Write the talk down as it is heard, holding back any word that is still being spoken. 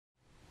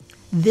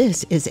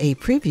This is a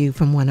preview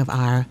from one of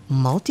our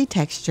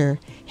multi-texture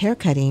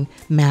haircutting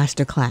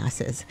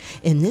masterclasses.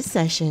 In this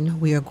session,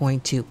 we are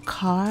going to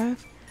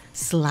carve,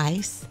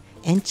 slice,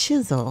 and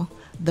chisel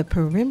the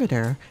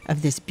perimeter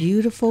of this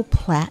beautiful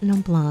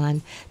platinum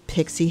blonde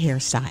pixie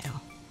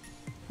hairstyle.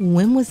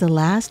 When was the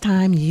last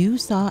time you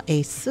saw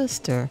a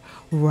sister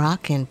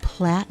rocking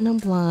platinum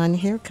blonde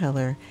hair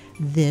color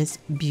this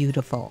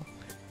beautiful?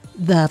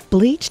 The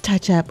bleach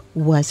touch-up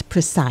was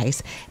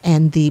precise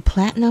and the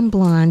platinum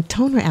blonde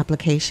toner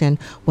application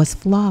was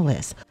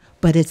flawless,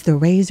 but it's the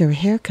razor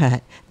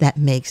haircut that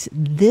makes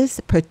this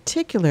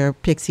particular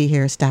pixie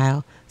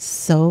hairstyle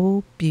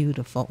so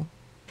beautiful.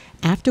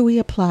 After we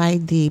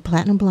applied the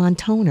platinum blonde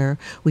toner,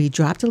 we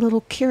dropped a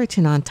little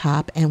keratin on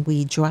top and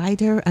we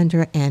dried her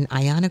under an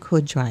ionic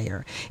hood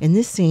dryer. In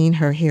this scene,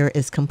 her hair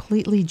is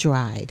completely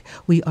dried.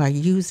 We are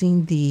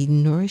using the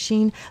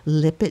nourishing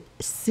lipid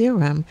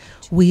serum.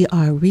 We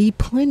are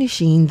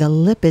replenishing the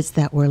lipids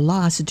that were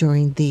lost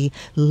during the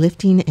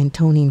lifting and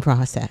toning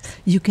process.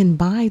 You can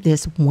buy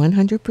this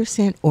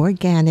 100%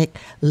 organic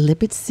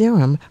lipid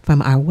serum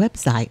from our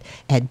website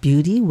at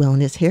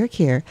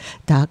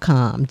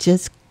beautywellnesshaircare.com.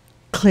 Just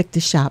click the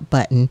shop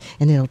button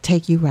and it'll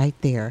take you right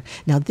there.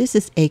 Now this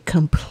is a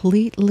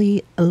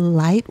completely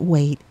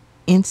lightweight,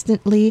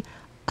 instantly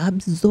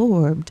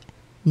absorbed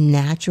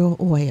natural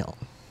oil.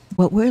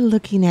 What we're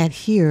looking at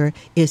here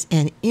is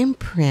an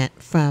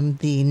imprint from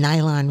the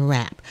nylon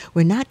wrap.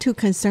 We're not too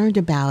concerned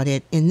about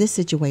it in this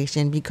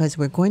situation because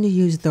we're going to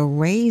use the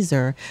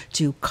razor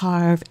to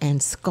carve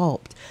and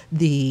sculpt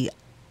the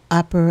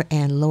upper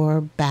and lower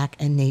back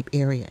and nape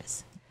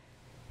areas.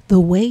 The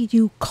way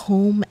you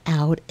comb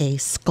out a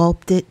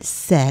sculpted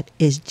set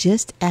is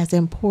just as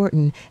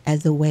important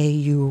as the way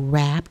you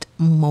wrapped,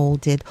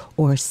 molded,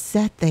 or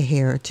set the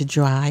hair to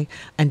dry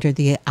under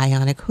the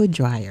ionic hood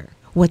dryer.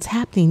 What's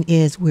happening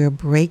is we're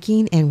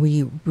breaking and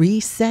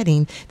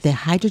resetting the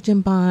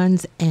hydrogen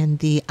bonds and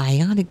the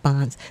ionic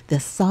bonds, the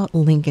salt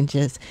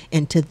linkages,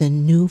 into the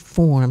new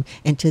form,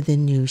 into the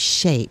new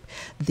shape.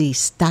 The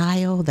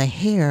style, the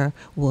hair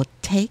will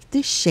take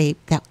the shape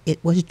that it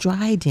was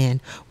dried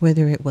in,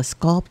 whether it was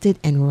sculpted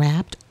and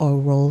wrapped or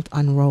rolled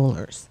on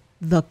rollers.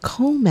 The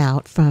comb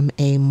out from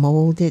a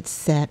molded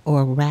set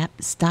or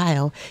wrapped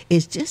style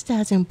is just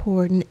as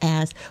important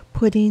as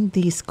putting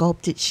the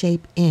sculpted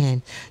shape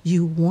in.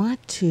 You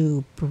want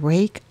to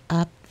break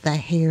up the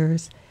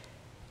hairs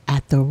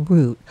at the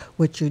root.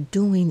 What you're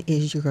doing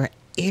is you're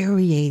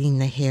aerating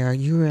the hair.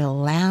 You're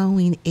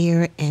allowing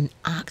air and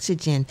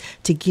oxygen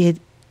to get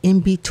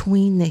in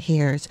between the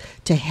hairs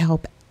to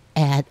help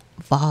add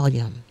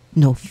volume.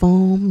 No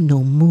foam,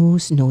 no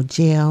mousse, no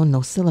gel,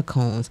 no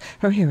silicones.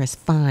 Her hair is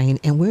fine,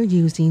 and we're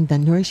using the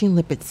Nourishing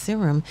Lipid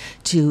Serum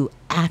to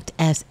act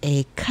as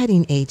a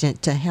cutting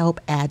agent to help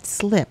add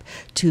slip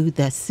to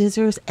the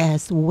scissors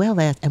as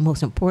well as, and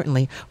most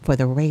importantly, for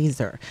the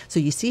razor. So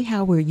you see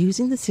how we're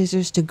using the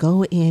scissors to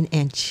go in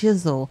and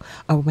chisel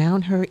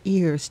around her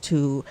ears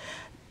to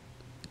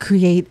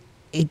create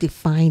a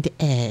defined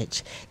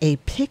edge. A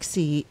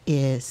pixie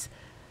is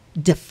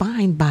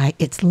defined by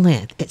its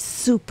length. It's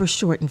super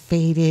short and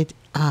faded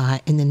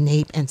in the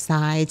nape and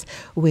sides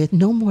with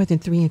no more than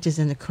 3 inches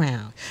in the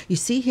crown. You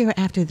see here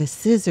after the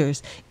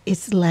scissors,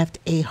 it's left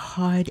a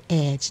hard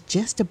edge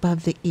just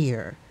above the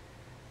ear.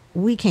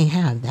 We can't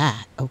have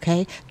that,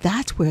 okay?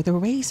 That's where the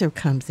razor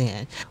comes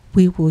in.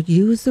 We will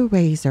use the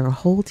razor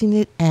holding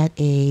it at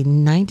a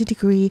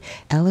 90-degree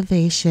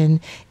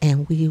elevation,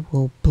 and we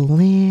will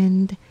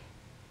blend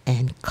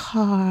and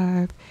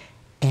carve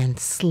and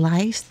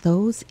slice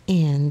those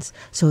ends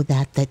so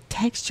that the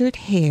textured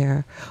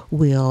hair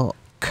will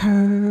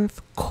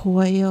curve,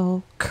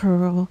 coil,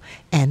 curl,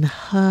 and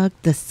hug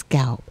the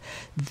scalp.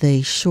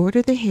 The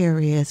shorter the hair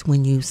is,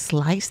 when you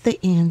slice the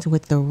ends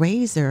with the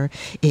razor,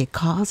 it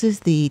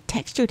causes the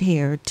textured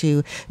hair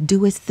to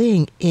do its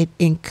thing. It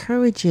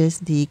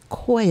encourages the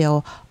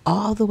coil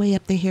all the way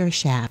up the hair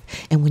shaft.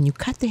 And when you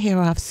cut the hair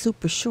off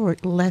super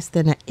short, less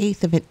than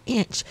 1/8 of an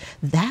inch,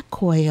 that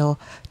coil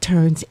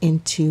turns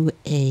into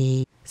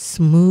a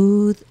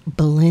smooth,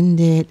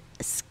 blended,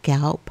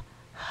 scalp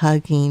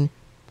hugging,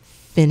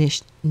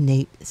 finished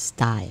nape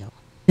style.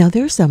 Now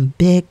there's some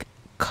big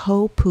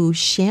Pouf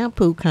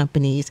shampoo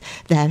companies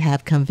that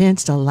have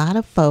convinced a lot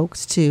of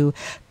folks to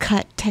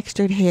cut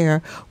textured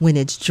hair when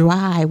it's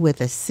dry with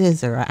a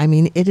scissor. I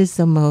mean, it is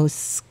the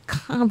most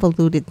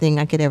convoluted thing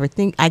I could ever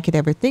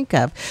think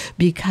of,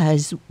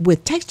 because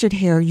with textured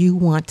hair you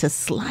want to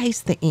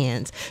slice the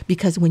ends,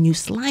 because when you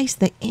slice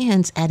the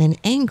ends at an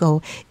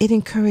angle, it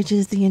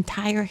encourages the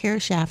entire hair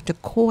shaft to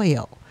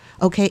coil.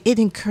 Okay, it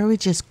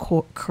encourages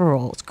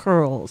curls,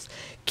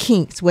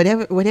 kinks,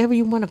 whatever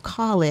you want to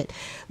call it.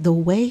 The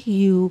way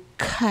you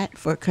cut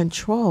for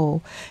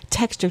control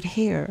textured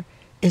hair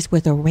is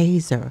with a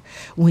razor.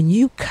 When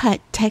you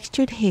cut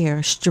textured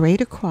hair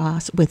straight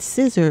across with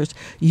scissors,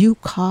 you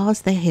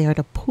cause the hair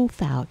to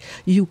poof out.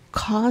 You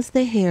cause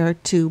the hair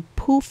to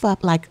poof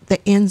up like the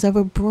ends of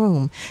a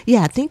broom.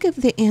 Yeah, think of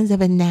the ends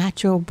of a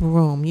natural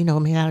broom, you know,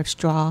 made out of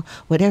straw,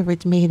 whatever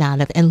it's made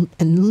out of. And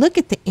look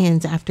at the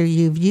ends after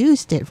you've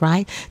used it,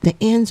 right? The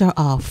ends are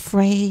all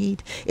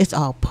frayed. It's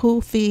all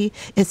poofy.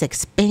 It's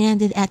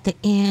expanded at the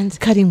ends.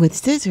 Cutting with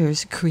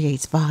scissors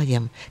creates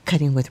volume.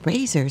 Cutting with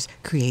razors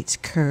creates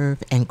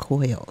curve and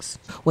coils.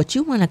 What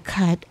you want to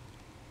cut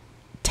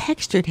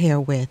textured hair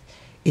with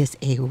is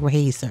a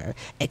razor,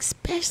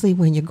 especially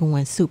when you're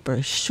going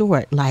super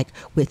short, like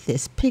with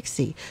this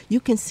Pixie. You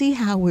can see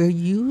how we're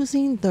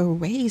using the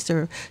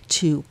razor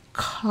to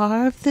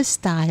carve the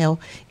style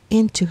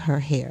into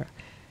her hair.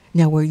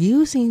 Now we're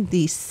using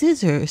these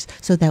scissors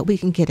so that we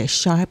can get a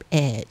sharp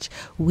edge.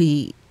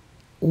 We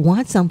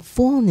want some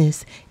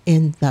fullness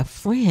in the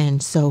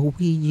fringe, so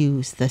we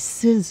use the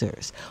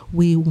scissors.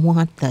 We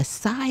want the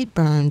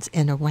sideburns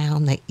and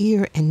around the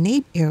ear and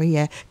nape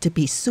area to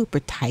be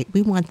super tight.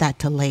 We want that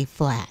to lay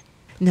flat.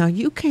 Now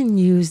you can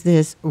use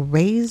this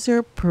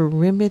razor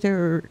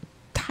perimeter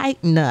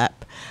tighten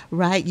up,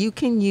 right? You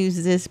can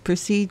use this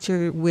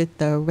procedure with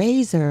the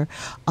razor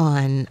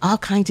on all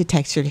kinds of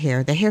textured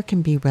hair. The hair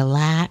can be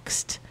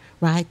relaxed,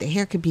 right? The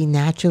hair could be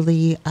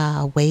naturally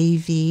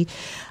wavy.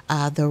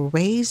 The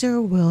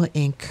razor will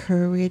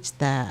encourage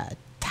the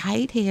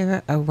tight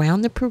hair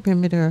around the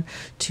perimeter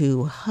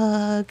to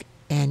hug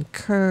and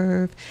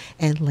curve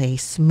and lay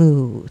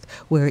smooth,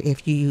 where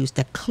if you use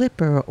the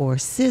clipper or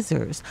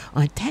scissors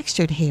on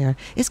textured hair,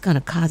 it's going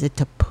to cause it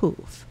to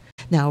poof.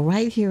 Now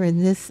right here in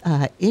this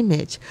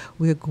image,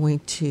 we're going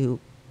to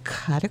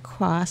cut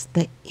across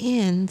the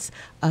ends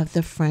of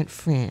the front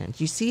fringe.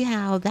 You see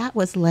how that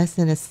was less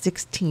than a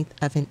 1/16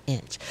 of an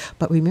inch.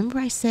 But remember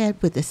I said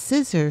with the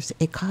scissors,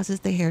 it causes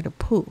the hair to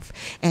poof.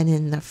 And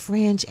in the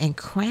fringe and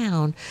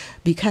crown,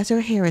 because her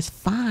hair is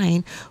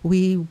fine,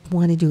 we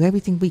want to do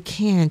everything we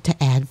can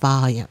to add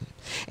volume.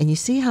 And you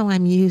see how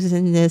I'm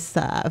using this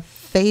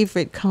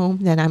favorite comb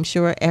that I'm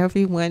sure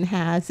everyone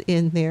has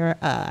in their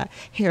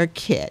hair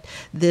kit,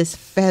 this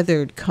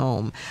feathered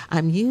comb.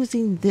 I'm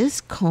using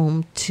this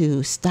comb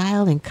to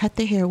style and cut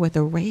the hair with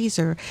a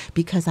razor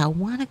because I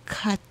want to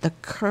cut the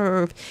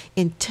curve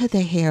into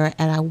the hair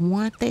and I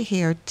want the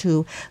hair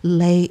to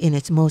lay in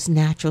its most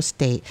natural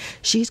state.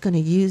 She's going to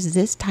use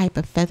this type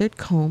of feathered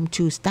comb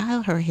to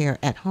style her hair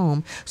at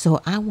home,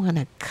 so I want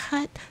to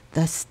cut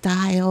the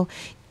style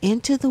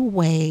into the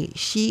way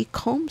she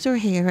combs her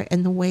hair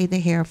and the way the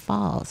hair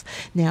falls.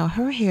 Now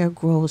her hair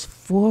grows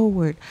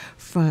forward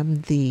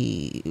from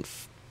the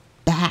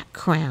back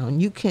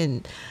crown.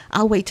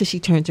 I'll wait till she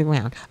turns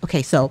around.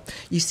 Okay, so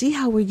you see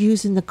how we're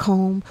using the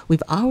comb?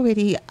 We've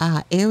already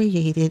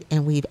aerated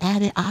and we've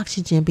added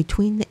oxygen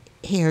between the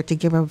hair to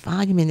give her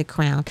volume in the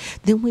crown.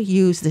 Then we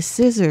use the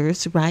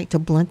scissors, right, to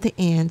blunt the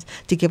ends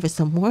to give her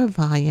some more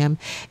volume.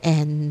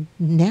 And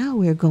now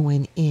we're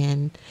going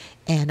in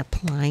and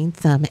applying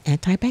some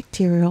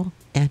antibacterial,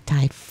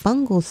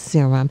 antifungal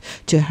serum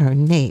to her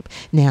nape.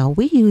 Now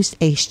we used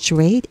a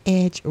straight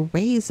edge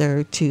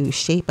razor to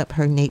shape up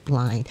her nape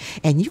line,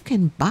 and you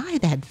can buy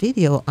that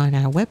video on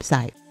our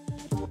website.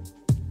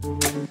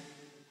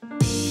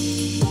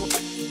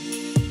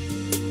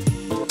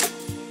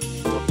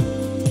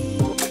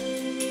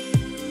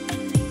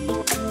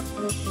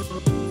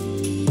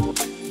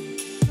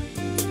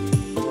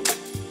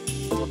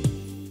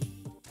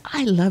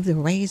 I love the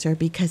razor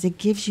because it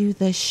gives you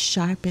the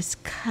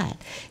sharpest cut.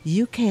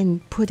 You can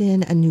put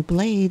in a new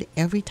blade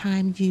every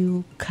time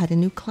you cut a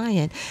new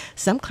client.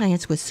 Some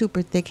clients with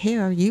super thick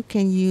hair, you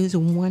can use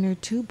 1 or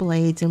 2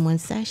 blades in one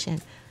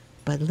session.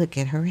 But look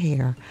at her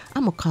hair.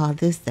 I'm going to call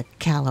this the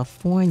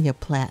California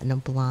Platinum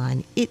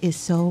Blonde. It is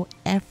so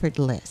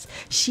effortless.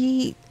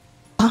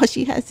 All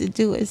she has to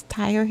do is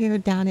tie her hair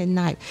down at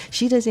night.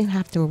 She doesn't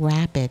have to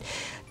wrap it.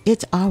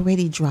 It's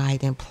already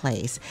dried in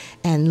place.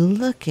 And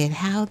look at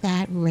how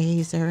that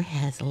razor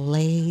has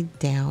laid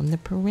down the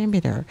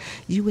perimeter.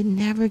 You would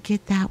never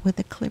get that with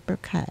a clipper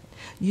cut.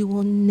 You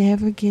will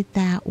never get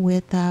that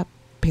with a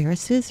pair of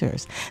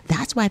scissors.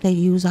 That's why they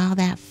use all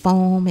that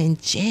foam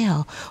and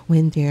gel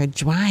when they're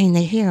drying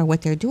the hair.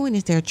 What they're doing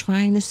is they're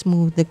trying to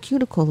smooth the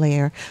cuticle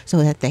layer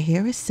so that the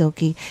hair is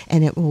silky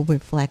and it will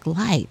reflect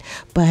light.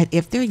 But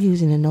if they're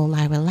using a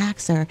no-light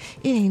relaxer,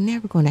 it ain't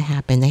never going to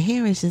happen. The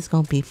hair is just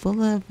going to be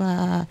full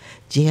of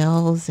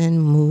gels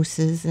and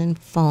mousses and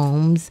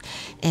foams,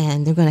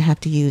 and they're going to have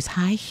to use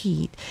high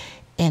heat.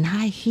 And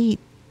high heat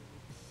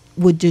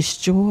would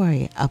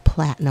destroy a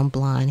platinum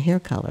blonde hair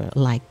color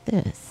like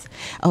this.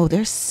 Oh,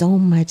 there's so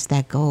much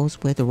that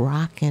goes with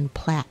rockin'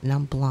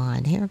 platinum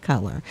blonde hair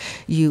color.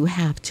 You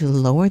have to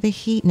lower the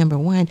heat, number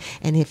one,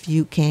 and if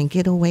you can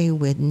get away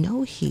with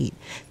no heat,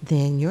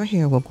 then your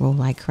hair will grow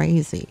like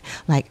crazy.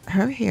 Like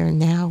her hair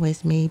now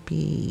is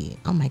maybe,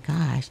 oh my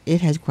gosh, it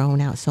has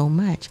grown out so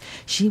much.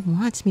 She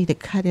wants me to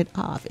cut it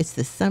off. It's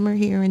the summer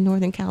here in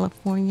Northern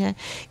California.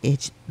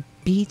 It's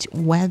beach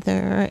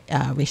weather.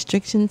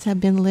 Restrictions have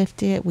been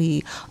lifted.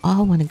 We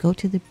all want to go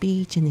to the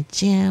beach and the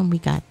gym. We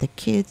got the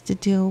kids to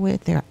deal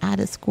with. They're out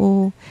of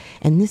school.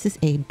 And this is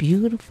a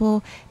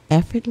beautiful,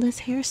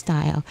 effortless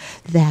hairstyle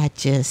that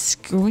just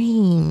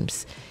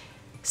screams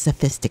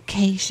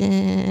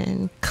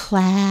sophistication,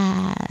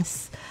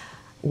 class,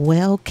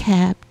 well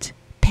kept,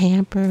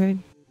 pampered.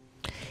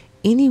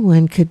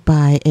 Anyone could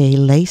buy a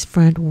lace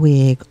front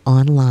wig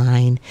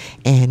online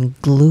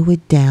and glue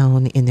it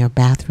down in their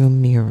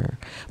bathroom mirror,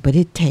 but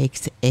it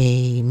takes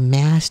a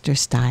master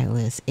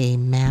stylist, a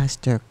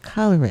master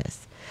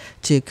colorist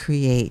to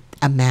create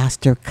a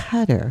master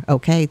cutter.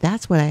 Okay,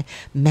 that's what a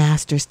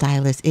master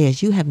stylist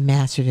is. You have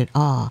mastered it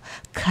all: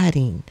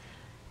 cutting,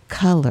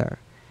 color,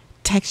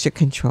 texture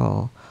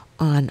control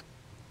on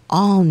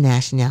all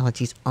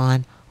nationalities,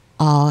 on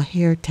all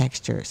hair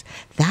textures.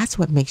 That's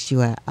what makes you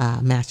a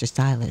master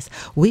stylist.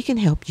 We can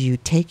help you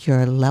take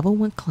your level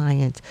 1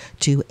 clients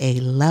to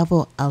a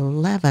level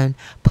 11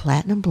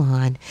 platinum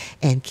blonde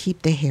and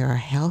keep the hair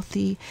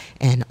healthy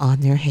and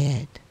on their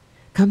head.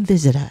 Come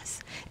visit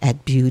us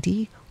at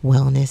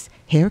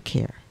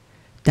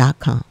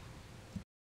beautywellnesshaircare.com.